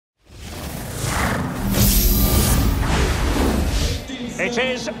It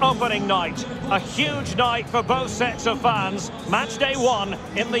is opening night, a huge night for both sets of fans. Match day one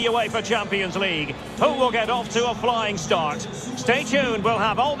in the UEFA Champions League. Who will get off to a flying start? Stay tuned, we'll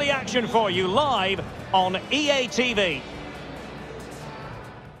have all the action for you live on EA TV.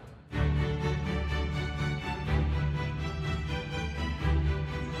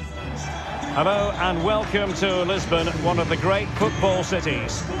 Hello and welcome to Lisbon, one of the great football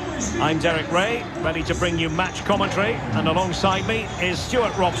cities. I'm Derek Ray, ready to bring you match commentary, and alongside me is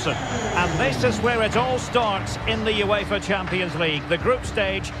Stuart Robson. And this is where it all starts in the UEFA Champions League, the group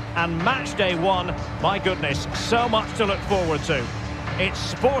stage and match day one. My goodness, so much to look forward to. It's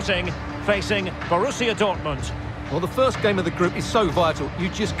Sporting facing Borussia Dortmund. Well, the first game of the group is so vital, you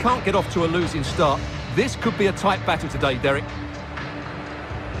just can't get off to a losing start. This could be a tight battle today, Derek.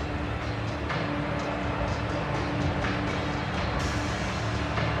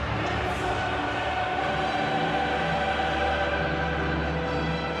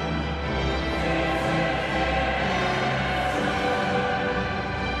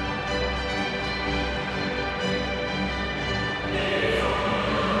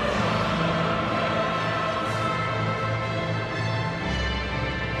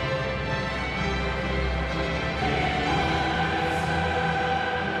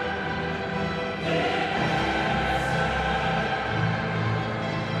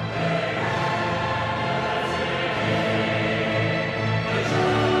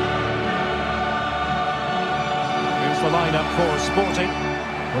 The lineup for Sporting.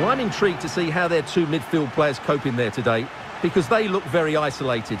 Well, I'm intrigued to see how their two midfield players cope in there today, because they look very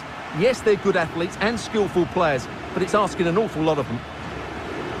isolated. Yes, they're good athletes and skillful players, but it's asking an awful lot of them.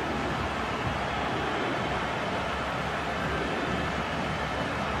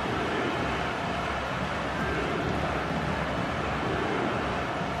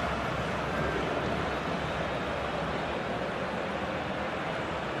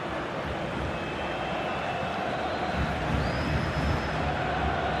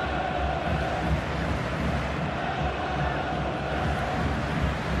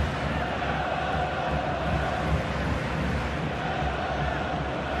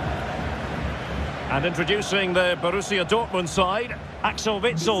 And introducing the Borussia Dortmund side, Axel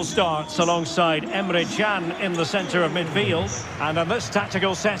Witsel starts alongside Emre Can in the centre of midfield. And in this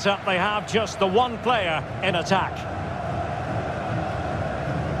tactical setup, they have just the one player in attack.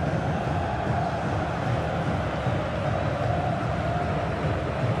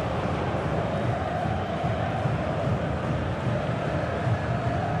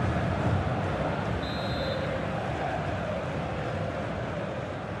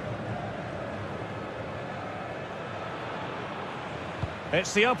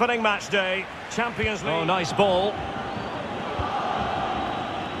 It's the opening match day, Champions League. Oh, nice ball.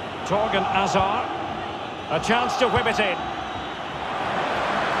 Torgan Hazard. A chance to whip it in.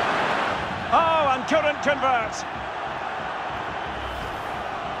 Oh, and couldn't convert.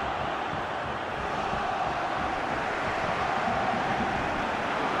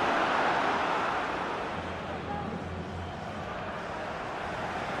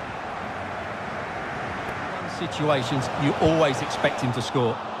 Situations, you always expect him to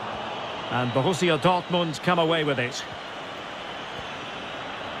score. And Borussia Dortmund come away with it.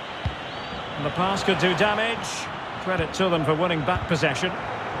 And the pass could do damage. Credit to them for winning back possession.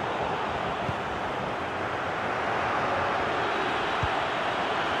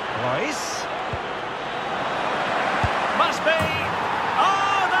 Royce. Must be.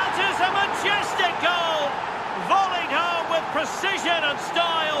 Oh, that is a majestic goal! Volleyed home with precision and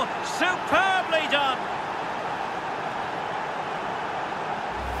style. Superbly done.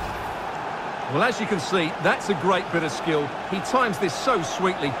 Well, as you can see, that's a great bit of skill. He times this so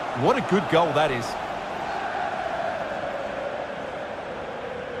sweetly. What a good goal that is.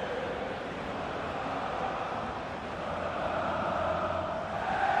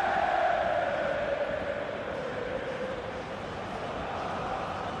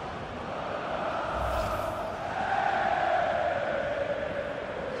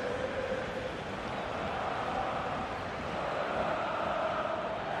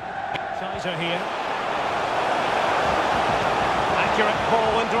 Tighter here. Accurate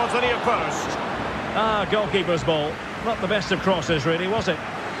ball in towards the near post. Ah, goalkeeper's ball. Not the best of crosses, really, was it?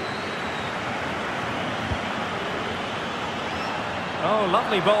 Oh,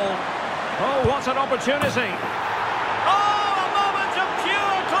 lovely ball. Oh, what an opportunity. Oh, a moment of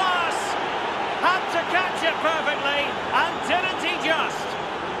pure class. Had to catch it perfectly, and didn't he just?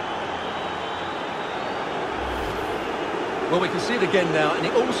 Well, we can see it again now, and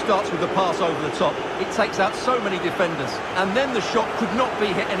it all starts with the pass over the top. It takes out so many defenders, and then the shot could not be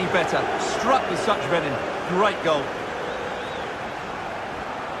hit any better. Struck with such venom. Great goal.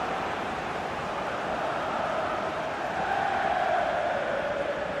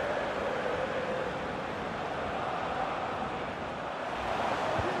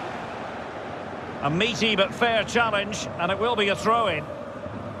 A meaty but fair challenge, and it will be a throw-in.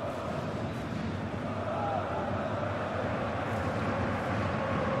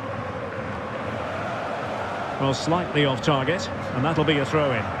 Well, slightly off target, and that'll be a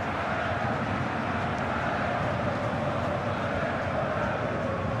throw-in.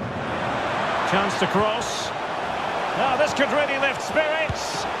 Chance to cross. Now this could really lift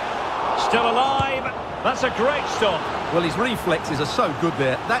spirits. Still alive. That's a great stop. Well, his reflexes are so good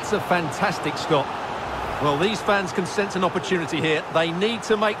there. That's a fantastic stop. Well, these fans can sense an opportunity here. They need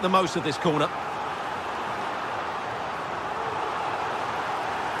to make the most of this corner.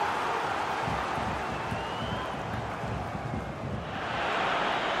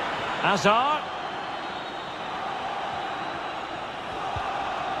 Hazard.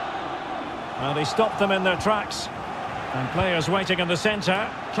 Well, he stopped them in their tracks. And players waiting in the centre.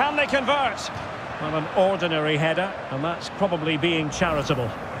 Can they convert? Well, an ordinary header, and that's probably being charitable.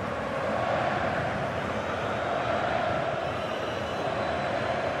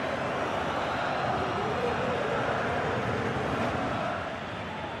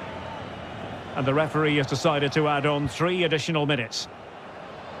 And the referee has decided to add on 3 additional minutes.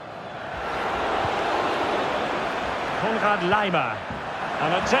 Konrad Laimer.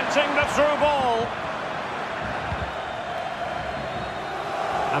 And attempting the through ball.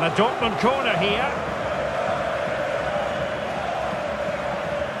 And a Dortmund corner here.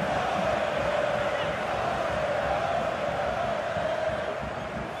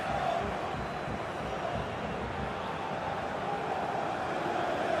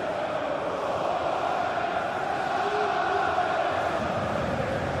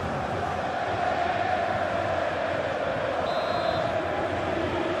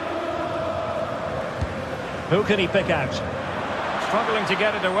 Who can he pick out? Struggling to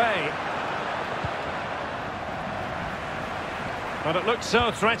get it away. But it looked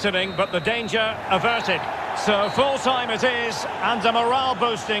so threatening, but the danger averted. So full-time it is, and a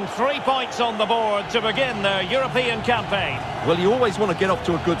morale-boosting 3 points on the board to begin their European campaign. Well, you always want to get off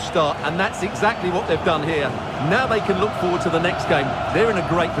to a good start, and that's exactly what they've done here. Now they can look forward to the next game. They're in a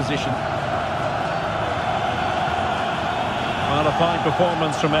great position. Well, a fine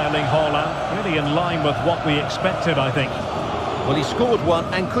performance from Erling Haaland, really in line with what we expected, I think. Well, he scored one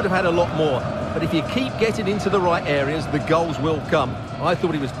and could have had a lot more. But if you keep getting into the right areas, the goals will come. I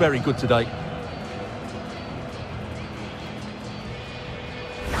thought he was very good today.